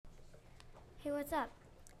Hey, what's up?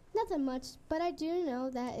 Nothing much, but I do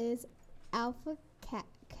know that is Alpha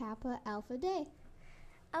Kappa Alpha Day.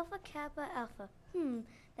 Alpha Kappa Alpha.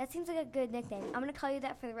 That seems like a good nickname. I'm going to call you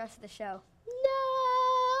that for the rest of the show.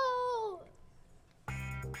 No!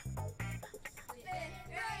 Fifth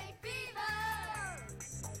grade fever!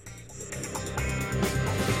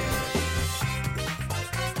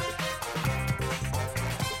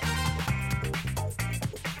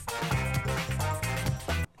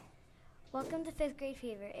 Welcome to Fifth Grade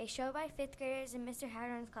Fever, a show by fifth graders in Mr.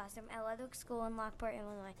 Hadron's classroom at Ludwig School in Lockport,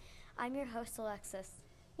 Illinois. I'm your host, Alexis.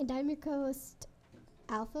 And I'm your co-host,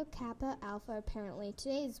 Alpha Kappa Alpha, apparently.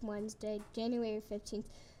 Today is Wednesday, January 15th,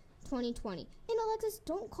 2020. And Alexis,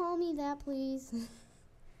 don't call me that, please.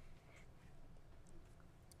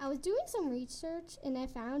 I was doing some research, and I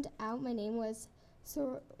found out my name was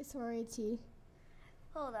Sorority.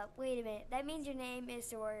 Hold up, wait a minute. That means your name is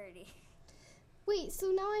Sorority. Wait, so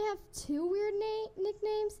now I have two weird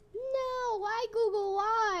nicknames? No, why, Google,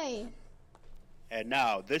 why? And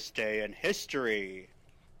now, this day in history.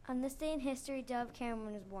 On this day in history, Dove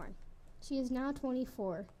Cameron was born. She is now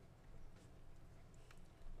 24.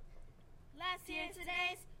 Let's hear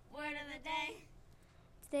today's word of the day.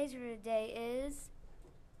 Today's word of the day is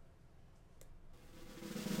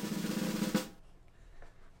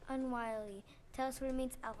unwily. Tell us what it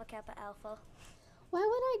means, Alpha Kappa Alpha.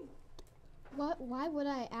 Why would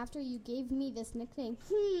I after you gave me this nickname?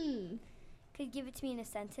 Could you give it to me in a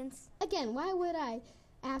sentence? Again, why would I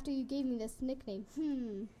after you gave me this nickname?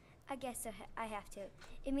 I guess so, I have to.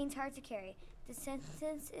 It means hard to carry. The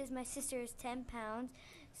sentence is my sister is 10 pounds,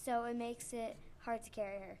 so it makes it hard to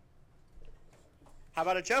carry her. How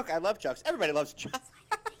about a joke? I love jokes. Everybody loves jokes.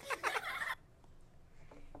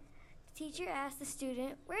 The teacher asked the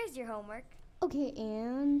student, "Where's your homework?" Okay,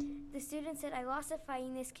 and? The student said, "I lost it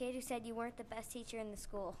fighting this kid who said you weren't the best teacher in the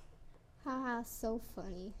school." Haha, so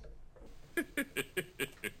funny.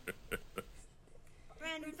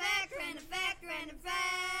 Random fact, random fact, random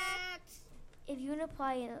fact. If you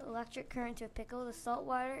apply an electric current to a pickle, the salt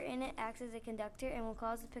water in it acts as a conductor and will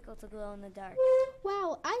cause the pickle to glow in the dark.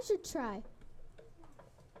 Wow, I should try.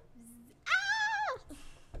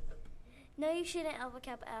 No, you shouldn't, Alpha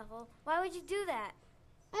Kappa Alpha. Why would you do that?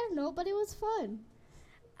 I don't know, but it was fun.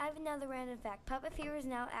 I have another random fact. Puppet Fever is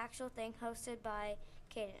now an actual thing hosted by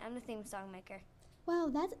Kaden. I'm the theme song maker. Wow,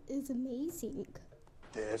 that is amazing.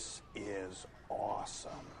 This is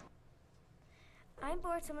awesome. I'm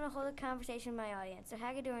bored, so I'm going to hold a conversation with my audience. So,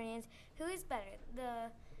 Hagedornians, who is better, the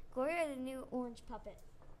Gloria or the new orange puppet?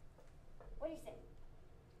 What do you say?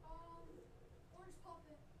 Orange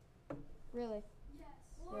puppet. Really? Yes.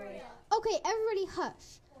 Gloria. Okay, everybody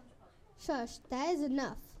hush. Shush, that is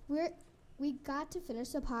enough. We got to finish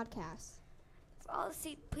the podcast. For all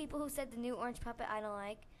the people who said the new orange puppet I don't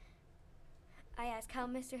like, I asked how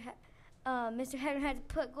Mr. Hedron had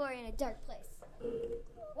to put Gloria in a dark place.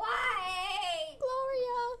 Why?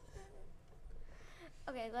 Gloria!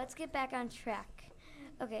 Okay, let's get back on track.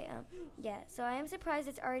 Okay, so I am surprised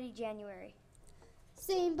it's already January.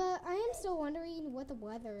 Same, but I am still wondering what the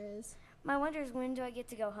weather is. My wonder is, when do I get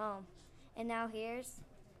to go home? And now here's...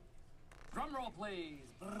 Drum roll, please.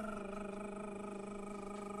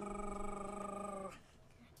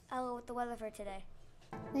 Ella with the weather for today.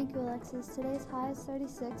 Thank you, Alexis. Today's high is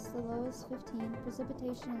 36, the low is 15,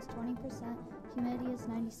 precipitation is 20%, humidity is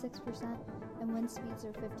 96%, and wind speeds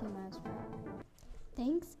are 15 miles per hour.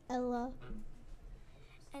 Thanks, Ella.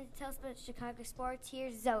 And to tell us about Chicago sports,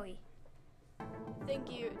 here's Zoe.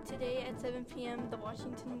 Thank you. Today at 7 p.m., the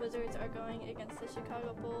Washington Wizards are going against the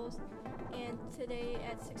Chicago Bulls. And today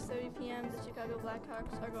at 6:30 p.m., the Chicago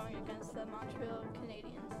Blackhawks are going against the Montreal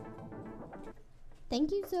Canadiens.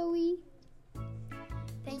 Thank you, Zoe.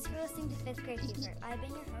 Thanks for listening to Fifth Grade Fever. I've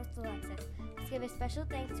been your host, Alexis. Let's give a special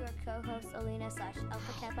thanks to our co-host,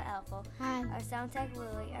 Alina/Alpha Kappa Alpha, Hi. our sound tech,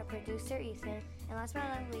 Lily, our producer, Ethan, and last but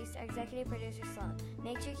not least, our executive producer, Sloan.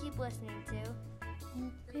 Make sure you keep listening to...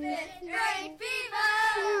 Fifth grade fever!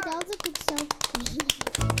 Hey, that was a good song.